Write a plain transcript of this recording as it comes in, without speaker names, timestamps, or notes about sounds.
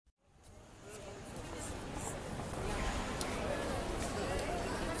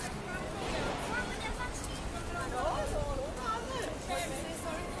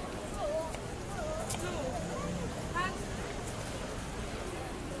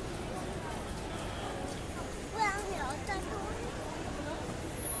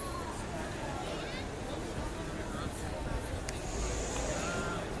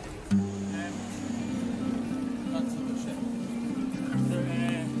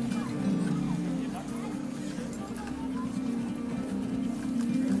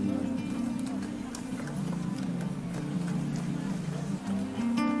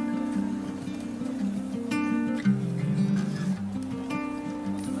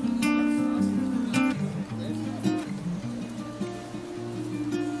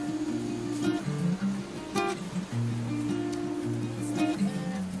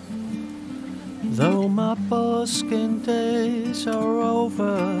busking days are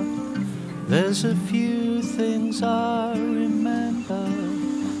over, there's a few things I remember,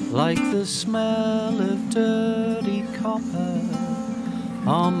 like the smell of dirty copper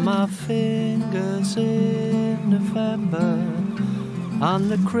on my fingers in November, and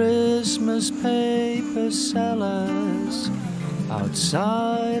the Christmas paper sellers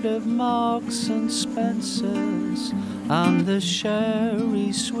outside of Marks and Spencer's, and the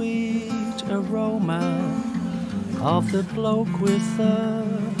sherry sweet aroma of the bloke with the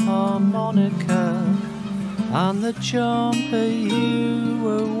harmonica, and the jumper you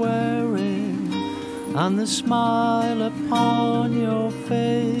were wearing, and the smile upon your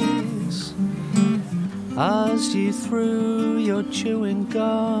face as you threw your chewing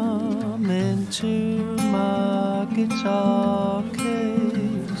gum into my guitar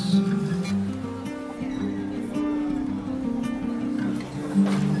case.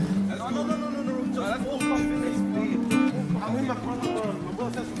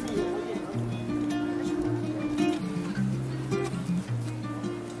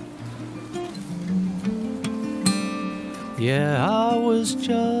 Yeah, I was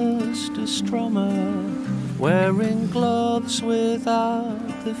just a strummer, wearing gloves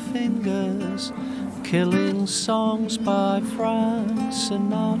without the fingers, killing songs by Frank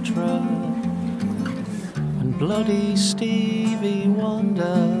Sinatra and Bloody Stevie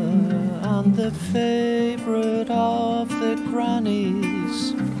Wonder, and the favourite of the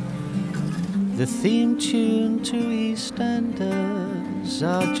grannies, the theme tune to EastEnders.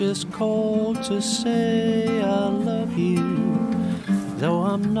 I just called to say I love you, though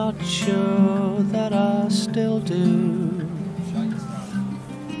I'm not sure that I still do.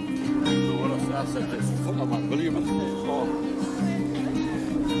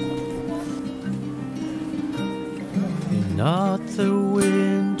 Not the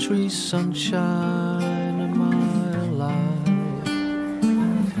wintry sunshine